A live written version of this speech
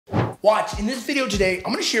Watch, in this video today,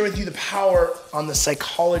 I'm gonna share with you the power on the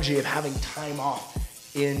psychology of having time off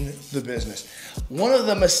in the business. One of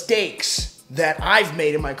the mistakes that I've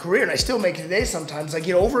made in my career, and I still make it today sometimes, I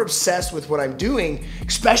get over obsessed with what I'm doing,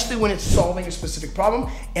 especially when it's solving a specific problem,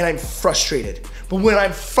 and I'm frustrated. But when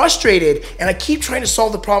I'm frustrated and I keep trying to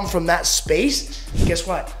solve the problem from that space, guess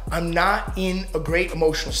what? I'm not in a great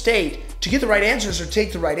emotional state to get the right answers or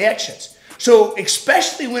take the right actions. So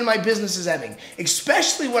especially when my business is ebbing,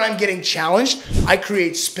 especially when I'm getting challenged, I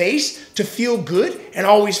create space to feel good and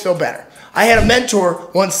always feel better. I had a mentor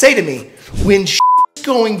once say to me, when shit's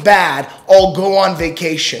going bad, I'll go on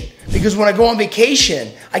vacation. Because when I go on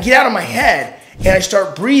vacation, I get out of my head and I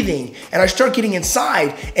start breathing and I start getting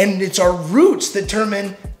inside, and it's our roots that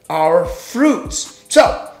determine our fruits.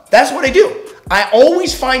 So that's what I do. I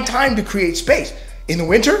always find time to create space. In the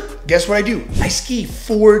winter, guess what I do? I ski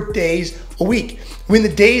 4 days a week. When the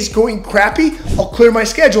day's going crappy, I'll clear my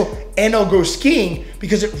schedule and I'll go skiing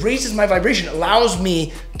because it raises my vibration, it allows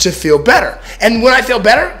me to feel better. And when I feel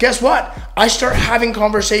better, guess what? I start having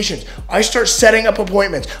conversations. I start setting up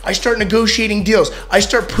appointments. I start negotiating deals. I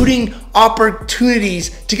start putting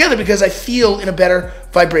opportunities together because I feel in a better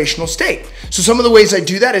vibrational state. So some of the ways I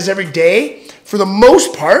do that is every day, for the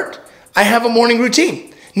most part, I have a morning routine.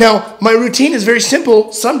 Now, my routine is very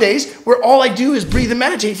simple some days where all I do is breathe and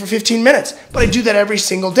meditate for 15 minutes, but I do that every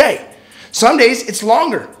single day. Some days it's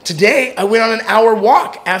longer. Today, I went on an hour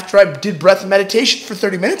walk after I did breath and meditation for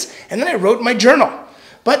 30 minutes, and then I wrote in my journal.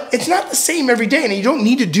 But it's not the same every day, and you don't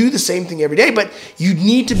need to do the same thing every day, but you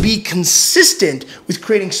need to be consistent with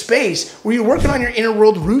creating space where you're working on your inner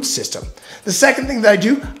world root system. The second thing that I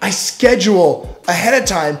do, I schedule ahead of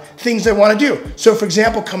time things I want to do. So for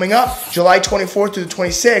example, coming up July 24th through the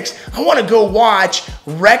 26th, I want to go watch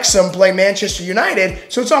Wrexham play Manchester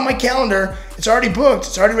United. So it's on my calendar, it's already booked,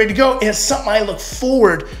 it's already ready to go, and it's something I look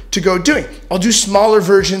forward to go doing. I'll do smaller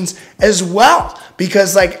versions as well,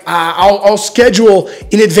 because I'll schedule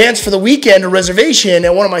in advance for the weekend a reservation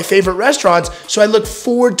at one of my favorite restaurants, so I look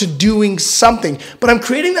forward to doing something. But I'm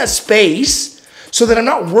creating that space so that I'm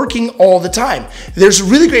not working all the time. There's a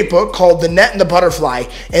really great book called The Net and the Butterfly,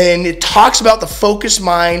 and it talks about the focused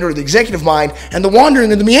mind or the executive mind and the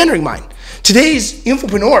wandering and the meandering mind. Today's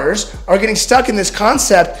infopreneurs are getting stuck in this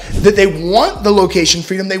concept that they want the location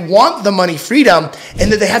freedom, they want the money freedom,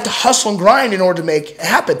 and that they have to hustle and grind in order to make it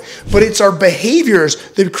happen. But it's our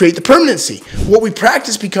behaviors that create the permanency. What we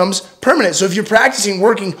practice becomes permanent. So if you're practicing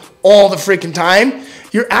working all the freaking time,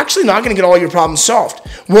 you're actually not going to get all your problems solved.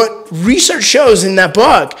 What research shows in that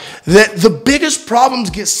book, that the biggest problems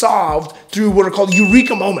get solved through what are called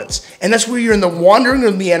eureka moments. And that's where you're in the wandering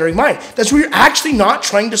or meandering mind. That's where you're actually not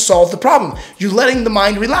trying to solve the problem. You're letting the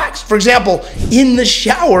mind relax. For example, in the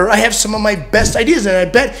shower, I have some of my best ideas. And I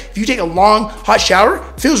bet if you take a long, hot shower,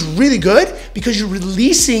 it feels really good because you're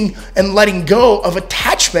releasing and letting go of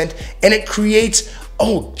attachment, and it creates,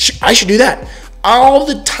 oh, I should do that. All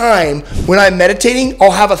the time when I'm meditating, I'll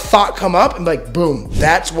have a thought come up and be like, boom,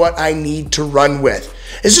 that's what I need to run with.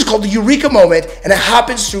 This is called the eureka moment, and it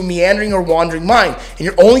happens through meandering or wandering mind. And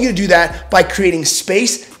you're only going to do that by creating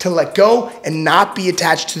space to let go and not be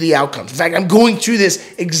attached to the outcomes. In fact, I'm going through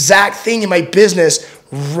this exact thing in my business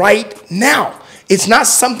right now. It's not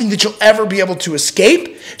something that you'll ever be able to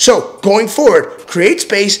escape. So going forward, create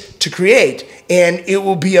space to create, and it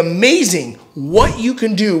will be amazing what you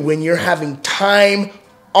can do when you're having time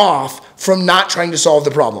off from not trying to solve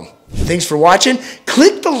the problem. Thanks for watching.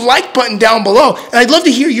 Click the like button down below, and I'd love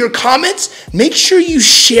to hear your comments. Make sure you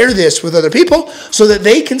share this with other people so that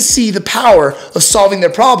they can see the power of solving their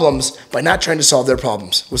problems by not trying to solve their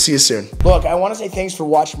problems. We'll see you soon. Look, I want to say thanks for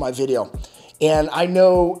watching my video. And I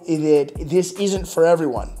know that this isn't for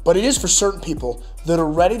everyone, but it is for certain people that are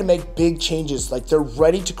ready to make big changes. Like, they're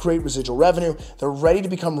ready to create residual revenue. They're ready to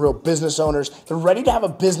become real business owners. They're ready to have a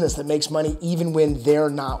business that makes money even when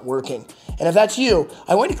they're not working. And if that's you,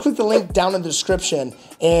 I want you to click the link down in the description,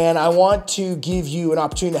 and I want to give you an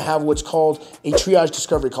opportunity to have what's called a triage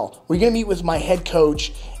discovery call. We're gonna meet with my head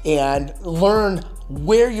coach and learn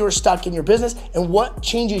where you're stuck in your business and what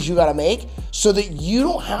changes you gotta make so that you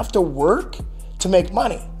don't have to work to make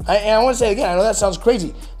money. And I want to say again, I know that sounds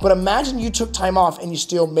crazy, but imagine you took time off and you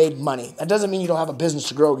still made money. That doesn't mean you don't have a business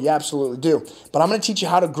to grow. You absolutely do. But I'm going to teach you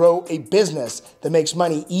how to grow a business that makes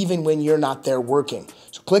money even when you're not there working.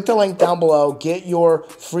 So click the link down below, get your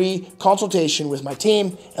free consultation with my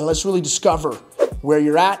team, and let's really discover where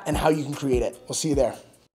you're at and how you can create it. We'll see you there.